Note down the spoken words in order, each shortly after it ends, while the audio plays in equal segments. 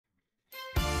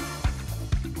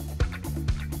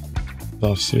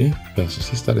Dwarf 3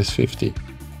 versus Seestar S50.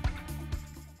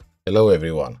 Hello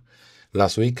everyone.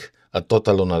 Last week a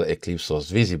total lunar eclipse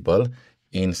was visible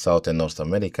in South and North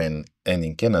America and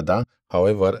in Canada.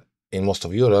 However, in most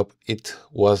of Europe it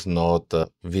was not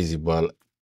visible.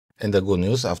 And the good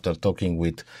news, after talking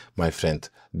with my friend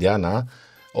Diana,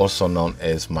 also known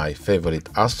as my favorite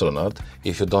astronaut,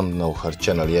 if you don't know her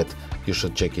channel yet, you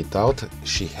should check it out.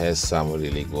 She has some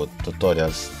really good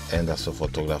tutorials and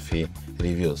astrophotography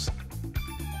reviews.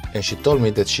 And she told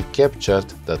me that she captured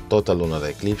the total lunar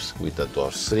eclipse with the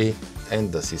Dwarf 3 and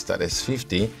the Seestar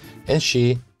S50, and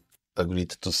she agreed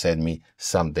to send me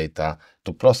some data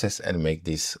to process and make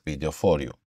this video for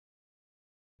you.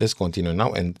 Let's continue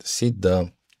now and see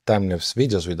the time-lapse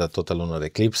videos with the total lunar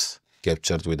eclipse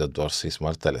captured with the Dwarf 3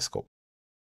 Smart Telescope.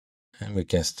 And we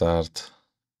can start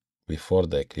before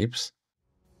the eclipse.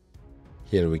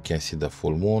 Here we can see the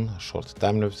full moon, a short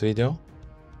time-lapse video.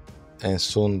 And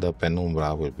soon the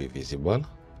penumbra will be visible.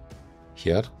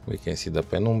 Here we can see the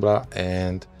penumbra,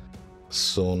 and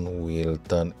soon will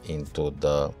turn into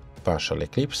the partial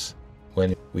eclipse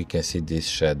when we can see this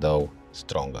shadow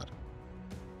stronger.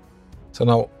 So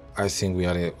now I think we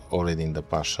are already in the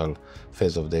partial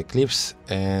phase of the eclipse,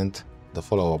 and the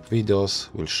follow-up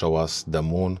videos will show us the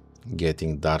moon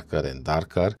getting darker and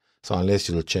darker. So unless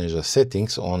you change the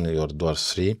settings on your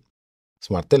Dwarf 3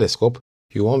 Smart Telescope,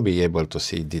 you won't be able to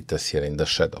see details here in the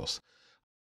shadows.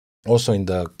 Also, in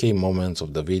the key moments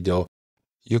of the video,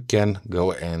 you can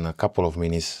go and a couple of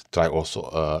minutes try also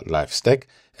a live stack,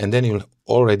 and then you'll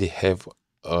already have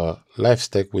a live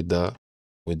stack with the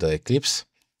eclipse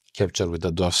captured with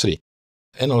the Dwarf 3.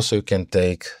 And also you can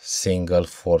take single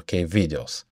 4K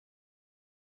videos.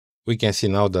 We can see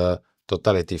now the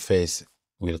totality phase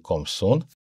will come soon,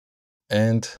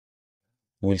 and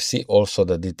we'll see also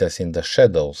the details in the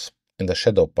shadows, in the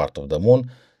shadow part of the moon,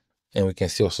 and we can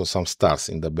see also some stars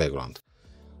in the background.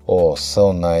 Oh,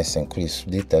 so nice and crisp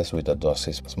details with the Dwarf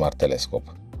 3 Smart Telescope.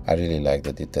 I really like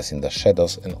the details in the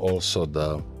shadows and also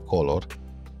the color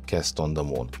cast on the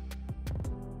moon.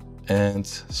 And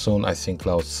soon I think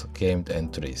clouds came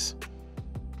and trees.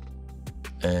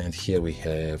 And here we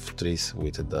have trees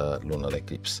with the lunar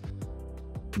eclipse.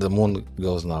 The moon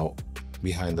goes now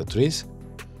behind the trees.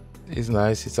 It's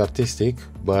nice, it's artistic,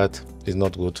 but it's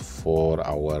not good for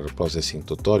our processing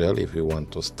tutorial if we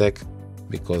want to stack,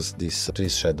 because these tree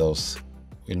shadows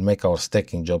will make our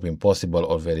stacking job impossible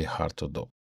or very hard to do.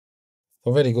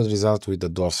 A very good result with the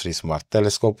Dwarf 3 Smart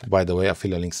Telescope. By the way,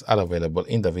 affiliate links are available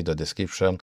in the video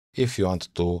description if you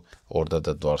want to order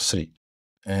the Dwarf 3.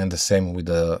 And the same with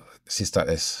the Seestar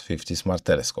S50 Smart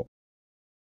Telescope.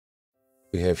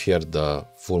 We have here the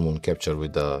full moon capture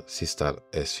with the Seestar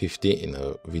S50 in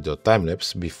a video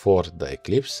time-lapse before the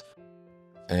eclipse.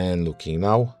 And looking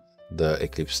now, the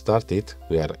eclipse started,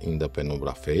 we are in the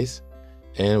penumbra phase,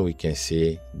 and we can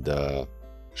see the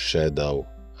shadow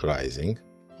rising.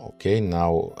 Okay,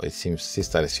 now it seems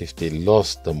Seestar S50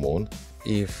 lost the moon.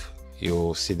 If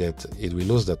you see that it will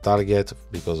lose the target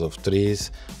because of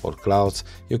trees or clouds,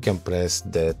 you can press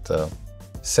that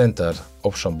center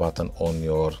option button on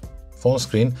your phone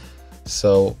screen,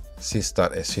 so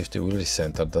Seestar S50 will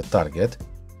recenter the target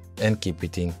and keep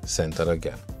it in center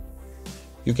again.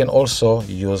 You can also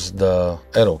use the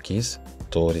arrow keys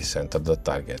to recenter the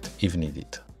target if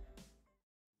needed.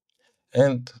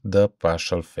 And the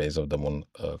partial phase of the moon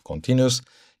continues.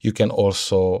 You can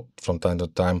also from time to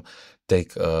time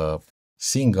take a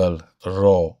single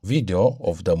raw video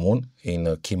of the moon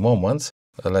in key moments,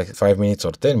 like 5 minutes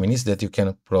or 10 minutes, that you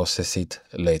can process it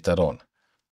later on.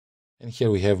 And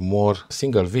here we have more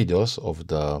single videos of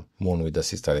the moon with the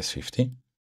Seestar S50.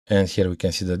 And here we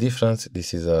can see the difference.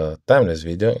 This is a timeless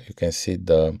video. You can see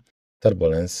the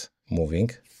turbulence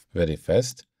moving very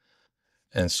fast.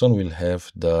 And soon we'll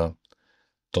have the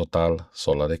total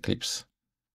solar eclipse.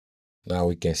 Now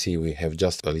we can see we have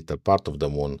just a little part of the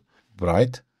moon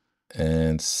bright,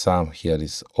 and some here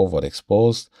is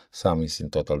overexposed, some is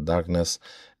in total darkness,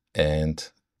 and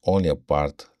only a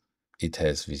part it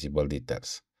has visible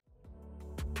details.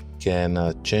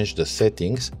 Can change the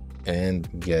settings and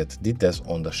get details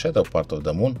on the shadow part of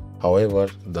the moon. However,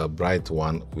 the bright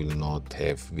one will not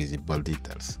have visible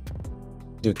details.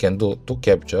 You can do two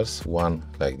captures, one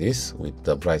like this with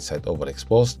the bright side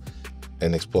overexposed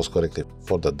and exposed correctly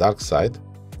for the dark side.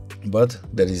 But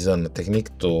there is a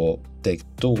technique to take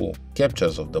two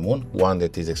captures of the moon, one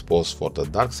that is exposed for the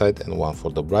dark side and one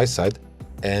for the bright side,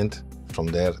 and from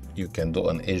there you can do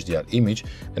an HDR image,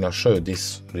 and I'll show you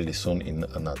this really soon in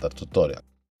another tutorial.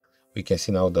 We can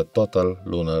see now the total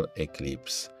lunar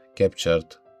eclipse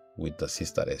captured with the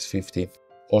Seestar S50,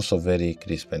 also very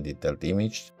crisp and detailed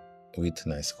image with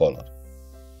nice color.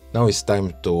 Now it's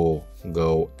time to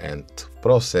go and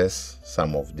process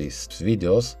some of these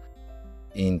videos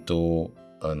into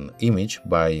an image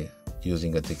by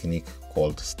using a technique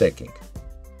called stacking.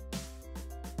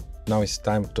 Now it's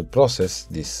time to process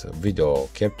these video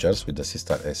captures with the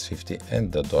Seestar S50 and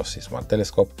the Dwarf3 Smart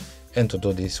Telescope, and to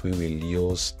do this we will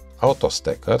use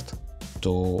Autostakkert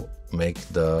to make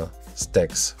the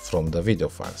stacks from the video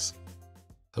files.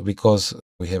 So because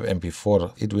we have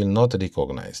MP4, it will not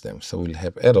recognize them, so we'll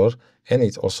have error, and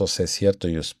it also says here to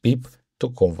use Pipp to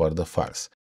convert the files.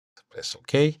 Press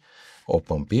OK,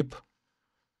 open Pipp.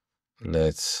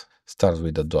 Let's start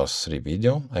with the Dwarf3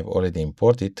 video. I've already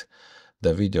imported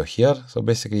the video here, so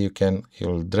basically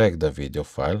you'll drag the video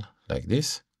file like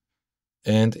this,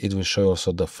 and it will show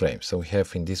also the frames. So we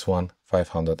have in this one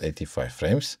 585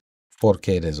 frames,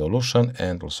 4K resolution,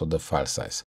 and also the file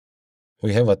size.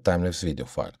 We have a time-lapse video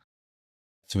file.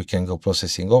 So we can go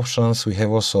processing options. We have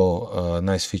also a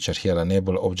nice feature here,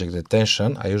 enable object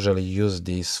detection. I usually use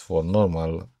this for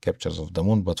normal captures of the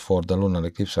moon, but for the lunar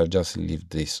eclipse I just leave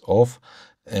this off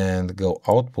and go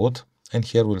output, and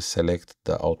here we'll select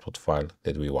the output file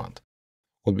that we want.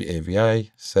 Could be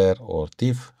AVI, SER or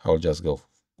TIFF. I'll just go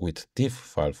with TIFF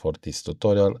file for this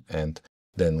tutorial and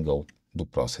then go do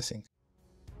processing.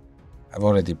 I've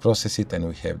already processed it and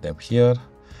we have them here.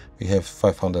 We have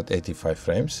 585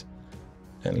 frames,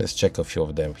 and let's check a few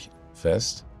of them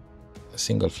first.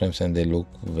 Single frames, and they look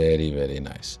very, very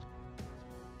nice.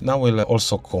 Now we'll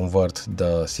also convert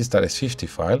the Seestar S50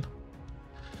 file,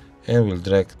 and we'll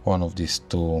drag one of these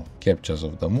two captures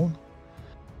of the moon,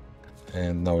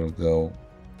 and now we'll go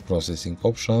processing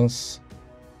options,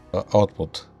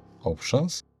 output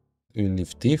options. We'll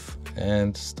leave TIFF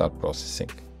and start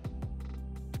processing.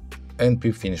 And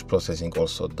we finish processing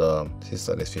also the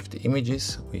Seestar S50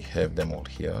 images. We have them all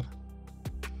here.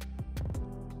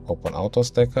 Open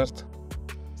Autostakkert,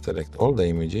 select all the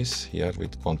images here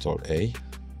with Ctrl A,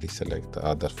 deselect the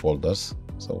other folders,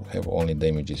 so have only the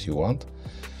images you want,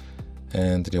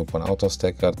 and reopen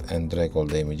Autostakkert and drag all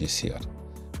the images here.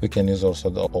 We can use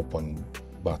also the open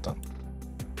button.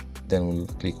 Then we'll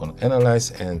click on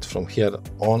Analyze, and from here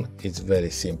on it's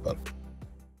very simple.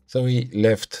 So we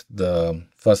left the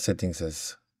first settings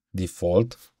as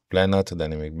default, planet,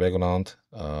 dynamic background,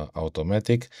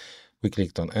 automatic. We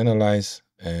clicked on Analyze,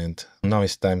 and now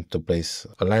it's time to place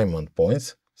alignment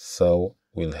points, so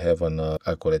we'll have an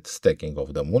accurate stacking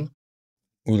of the moon.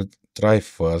 We'll try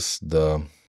first the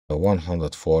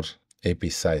 104 AP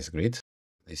size grid.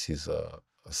 This is a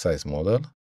size model.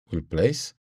 We'll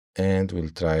place, and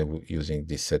we'll try using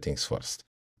these settings first.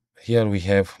 Here we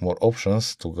have more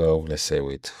options to go, let's say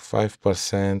with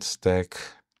 5% stack,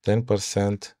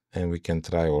 10%, and we can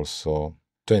try also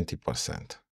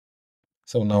 20%.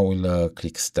 So now we'll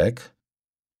click stack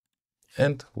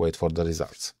and wait for the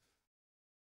results.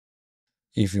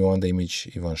 If you want the image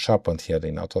even sharpened here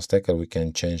in Autostakkert, we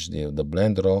can change the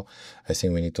blend draw. I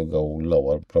think we need to go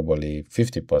lower, probably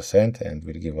 50%, and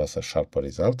will give us a sharper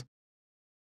result.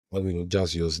 But we will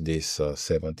just use this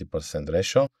 70%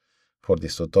 ratio for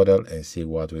this tutorial and see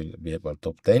what we'll be able to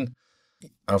obtain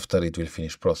after it will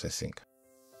finish processing.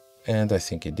 And I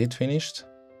think it did finished,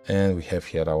 and we have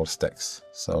here our stacks.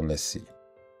 So let's see.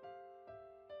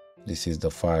 This is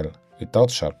the file without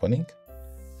sharpening,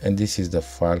 and this is the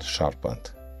file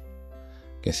sharpened.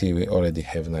 You can see we already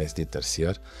have nice details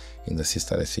here in the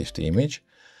Seestar S50 image.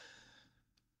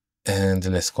 And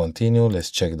let's continue.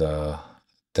 Let's check the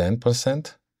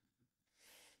 10%.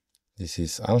 This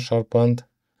is unsharpened,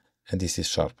 and this is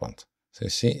sharpened. So you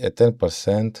see at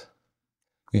 10%,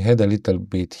 we had a little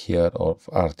bit here of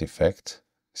artifact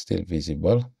still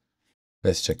visible.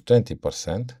 Let's check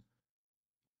 20%.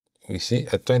 We see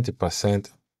at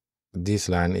 20%, this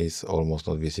line is almost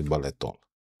not visible at all.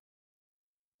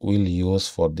 We'll use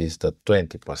for this the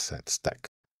 20% stack.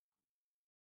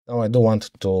 Now I do want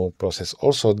to process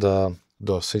also the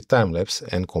Dwarf3 time-lapse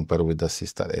and compare with the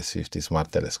Seestar S50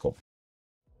 Smart Telescope.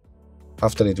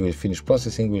 After it will finish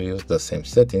processing, we'll use the same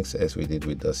settings as we did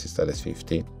with the Seestar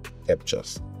S50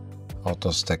 captures.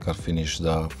 Autostakkert finished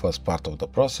the first part of the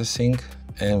processing,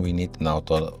 and we need now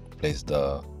to place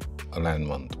the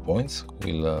alignment points.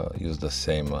 We'll use the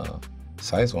same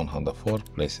size, 104,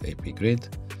 place AP grid,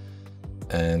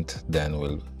 and then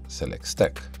we'll select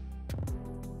stack.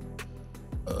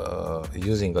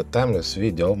 Using a time-lapse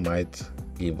video might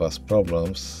give us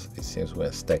problems, it seems,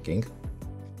 when stacking.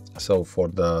 So for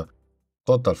the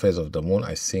total phase of the moon,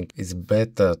 I think it's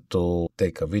better to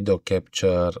take a video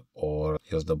capture or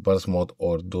use the burst mode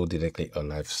or do directly a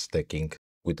live stacking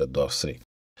with the Dwarf3.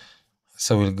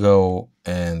 So we'll go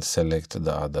and select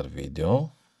the other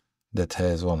video that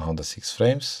has 106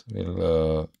 frames.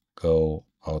 We'll go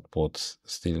output,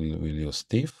 still will use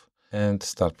TIFF, and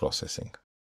start processing.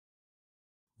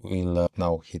 We'll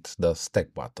now hit the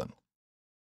stack button.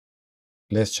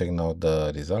 Let's check now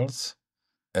the results.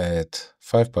 At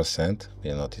 5%,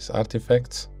 we'll notice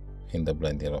artifacts in the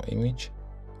blending raw image.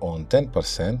 On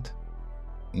 10%,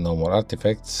 no more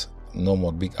artifacts, no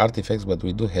more big artifacts, but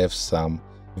we do have some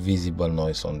visible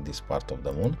noise on this part of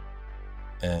the moon.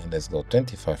 And let's go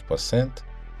 25%.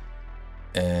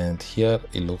 And here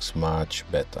it looks much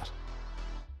better.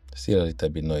 Still a little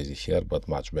bit noisy here, but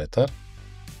much better.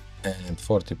 And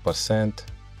 40%.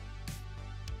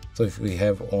 So if we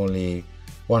have only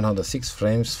 106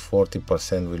 frames,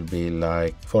 40% will be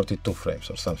like 42 frames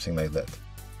or something like that.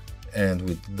 And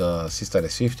with the Seestar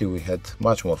S50 we had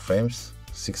much more frames,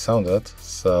 600,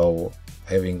 so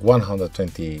having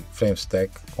 120 frame stack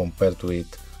compared with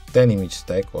 10 image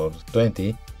stack or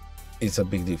 20, it's a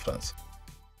big difference.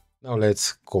 Now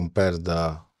let's compare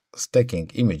the stacking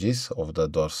images of the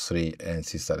Dwarf3 and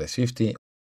Seestar S50.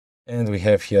 And we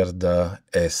have here the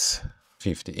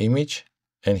S50 image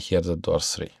and here the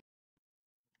Dwarf3.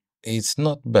 It's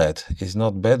not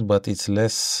bad, but it's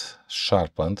less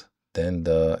sharpened than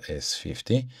the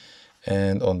S50.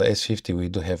 And on the S50 we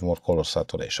do have more color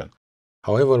saturation.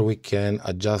 However, we can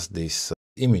adjust these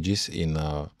images in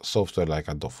a software like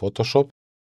Adobe Photoshop.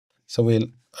 So we'll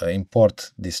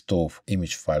import these two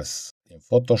image files in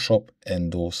Photoshop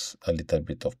and do a little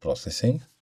bit of processing.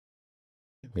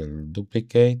 We'll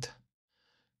duplicate,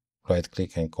 right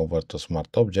click and convert to smart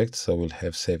object, so we'll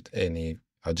have saved any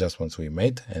adjustments we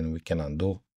made and we can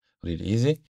undo really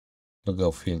easy. We'll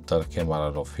go filter, camera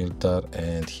raw filter,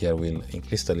 and here we'll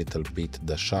increase a little bit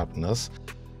the sharpness.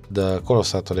 The color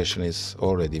saturation is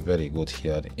already very good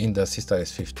here in the Seestar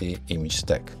S50 image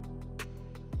stack.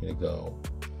 We'll go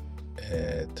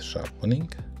add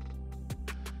sharpening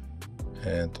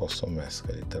and also mask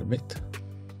a little bit.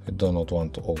 We do not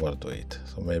want to overdo it,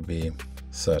 so maybe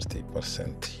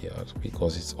 30% here,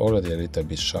 because it's already a little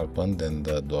bit sharpened than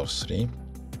the Dwarf3.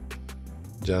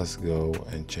 Just go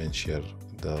and change here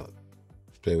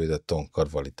play with the tone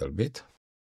curve a little bit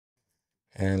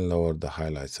and lower the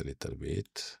highlights a little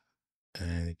bit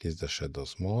and increase the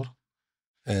shadows more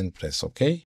and press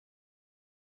OK.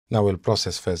 Now we'll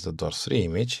process first the Dwarf3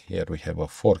 image. Here we have a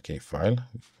 4K file.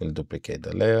 We'll duplicate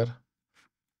the layer,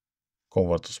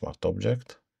 convert to smart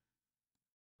object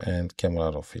and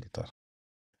camera raw filter.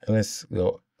 And let's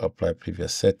go apply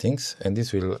previous settings, and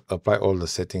this will apply all the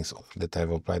settings that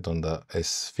I've applied on the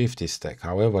S50 stack.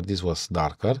 However, this was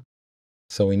darker,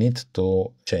 so we need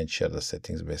to change here the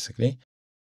settings basically,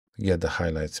 get the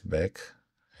highlights back,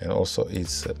 and also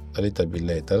it's a little bit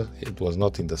later, it was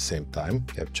not in the same time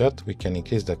captured. We can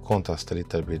increase the contrast a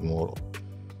little bit more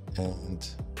and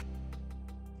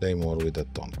play more with the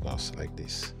tone curves like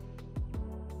this,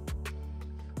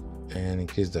 and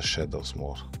increase the shadows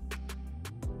more.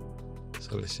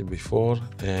 So let's see before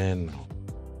and now.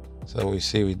 So we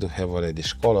see we do have a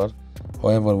reddish color.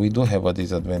 However, we do have a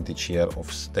disadvantage here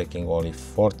of stacking only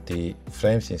 40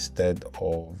 frames instead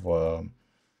of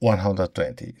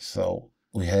 120. So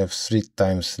we have 3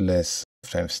 times less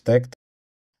frames stacked.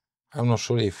 I'm not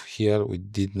sure if here we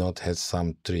did not have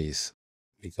some trees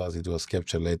because it was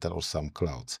captured later, or some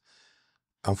clouds.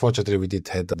 Unfortunately, we did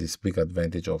have this big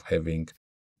advantage of having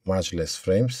much less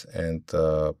frames, and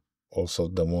also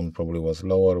the moon probably was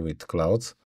lower with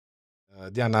clouds.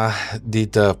 Diana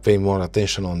did pay more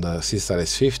attention on the Seestar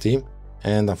S50,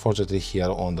 and unfortunately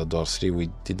here on the Dwarf3 we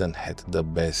didn't have the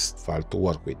best file to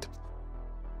work with.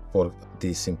 For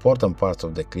this important part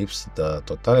of the eclipse, the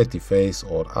totality phase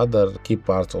or other key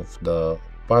parts of the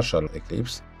partial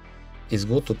eclipse, it's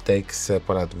good to take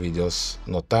separate videos,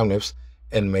 not time-lapse,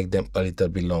 and make them a little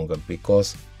bit longer,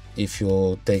 because if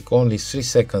you take only 3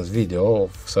 seconds video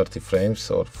of 30 frames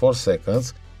or 4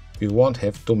 seconds, you won't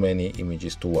have too many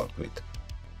images to work with.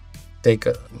 Take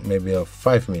maybe a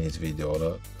 5 minutes video,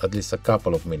 or at least a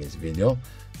couple of minutes video,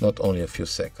 not only a few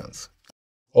seconds.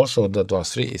 Also, the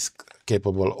Dwarf3 is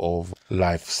capable of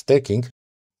live stacking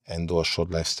and do a short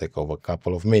live stack of a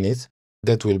couple of minutes.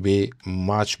 That will be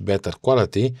much better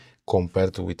quality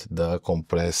compared with the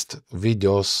compressed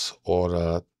videos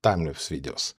or time-lapse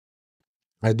videos.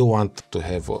 I do want to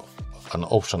have an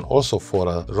option also for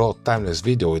a raw time-lapse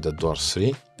video with the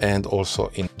Dwarf3, and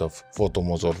also in the photo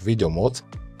modes or video modes.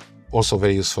 Also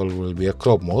very useful will be a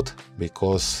crop mode,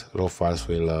 because raw files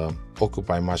will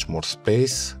occupy much more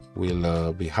space,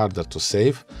 will be harder to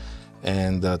save,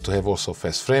 and to have also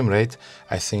fast frame rate.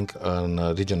 I think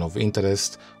a region of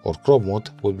interest or crop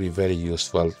mode would be very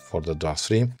useful for the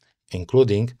Dwarf3,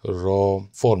 including raw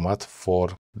format for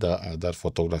the other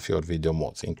photography or video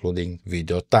modes, including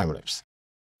video time-lapse.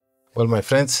 Well, my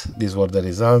friends, these were the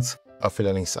results.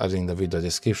 Affiliate links are in the video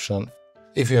description.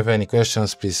 If you have any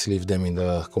questions, please leave them in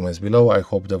the comments below. I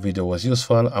hope the video was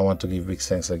useful. I want to give big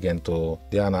thanks again to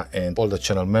Diana and all the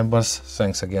channel members.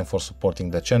 Thanks again for supporting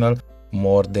the channel.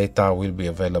 More data will be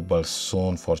available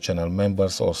soon for channel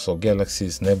members, also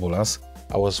galaxies, nebulas.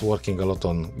 I was working a lot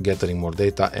on gathering more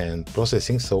data and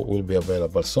processing, so it will be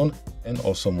available soon, and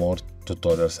also more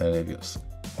tutorials and reviews.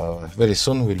 Very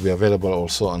soon will be available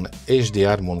also an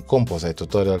HDR moon composite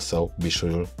tutorial, so be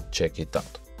sure you check it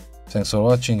out. Thanks for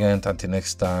watching, and until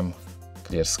next time,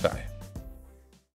 clear sky.